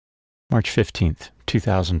March 15th,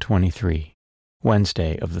 2023,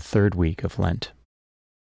 Wednesday of the third week of Lent.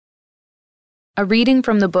 A reading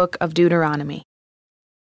from the book of Deuteronomy.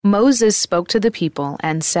 Moses spoke to the people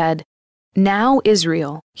and said, "Now,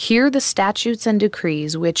 Israel, hear the statutes and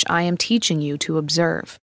decrees which I am teaching you to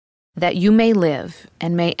observe, that you may live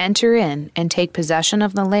and may enter in and take possession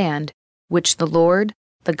of the land which the Lord,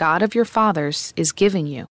 the God of your fathers, is giving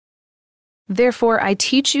you. Therefore I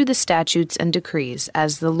teach you the statutes and decrees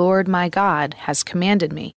as the Lord my God has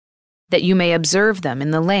commanded me, that you may observe them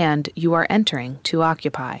in the land you are entering to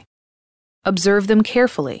occupy. Observe them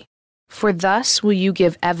carefully, for thus will you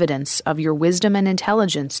give evidence of your wisdom and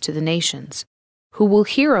intelligence to the nations, who will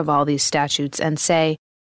hear of all these statutes and say,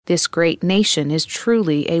 'This great nation is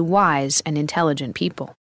truly a wise and intelligent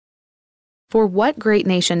people.' For what great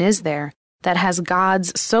nation is there that has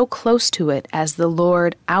gods so close to it as the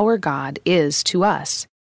Lord our God is to us,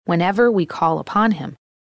 whenever we call upon him?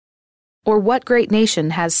 Or what great nation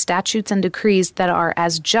has statutes and decrees that are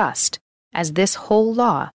as just as this whole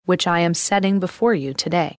law which I am setting before you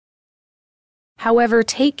today? However,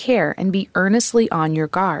 take care and be earnestly on your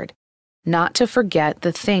guard, not to forget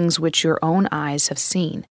the things which your own eyes have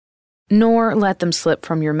seen, nor let them slip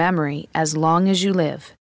from your memory as long as you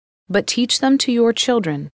live, but teach them to your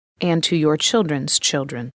children and to your children's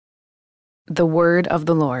children." The word of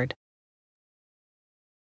the Lord.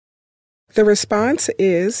 The response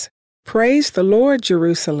is, "Praise the Lord,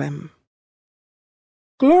 Jerusalem."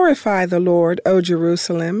 Glorify the Lord, O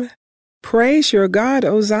Jerusalem. Praise your God,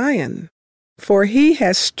 O Zion. For he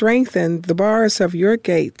has strengthened the bars of your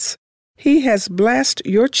gates. He has blessed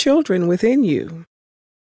your children within you.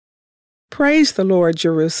 Praise the Lord,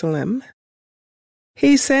 Jerusalem.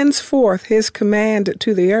 He sends forth his command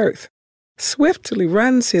to the earth, swiftly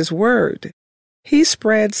runs his word. He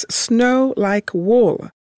spreads snow like wool,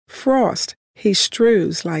 frost he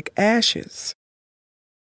strews like ashes.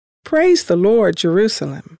 Praise the Lord,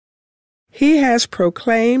 Jerusalem. He has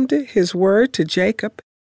proclaimed his word to Jacob,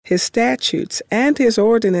 his statutes and his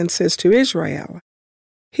ordinances to Israel.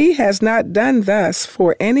 He has not done thus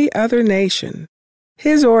for any other nation.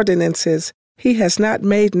 His ordinances he has not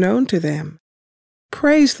made known to them.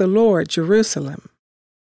 Praise the Lord, Jerusalem.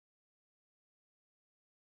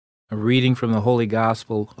 A reading from the Holy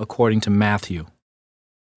Gospel according to Matthew.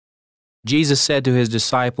 Jesus said to his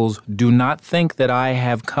disciples, "Do not think that I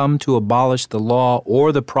have come to abolish the law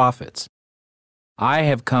or the prophets. I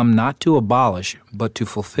have come not to abolish, but to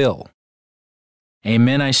fulfill.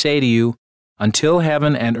 Amen, I say to you, until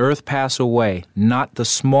heaven and earth pass away, not the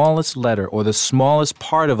smallest letter or the smallest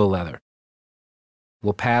part of a letter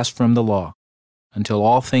will pass from the law, until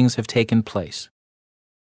all things have taken place.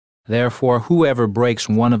 Therefore, whoever breaks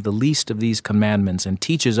one of the least of these commandments and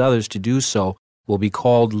teaches others to do so will be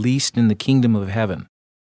called least in the kingdom of heaven.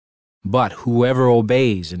 But whoever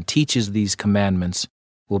obeys and teaches these commandments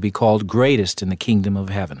will be called greatest in the kingdom of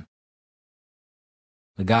heaven."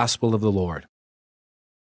 The Gospel of the Lord.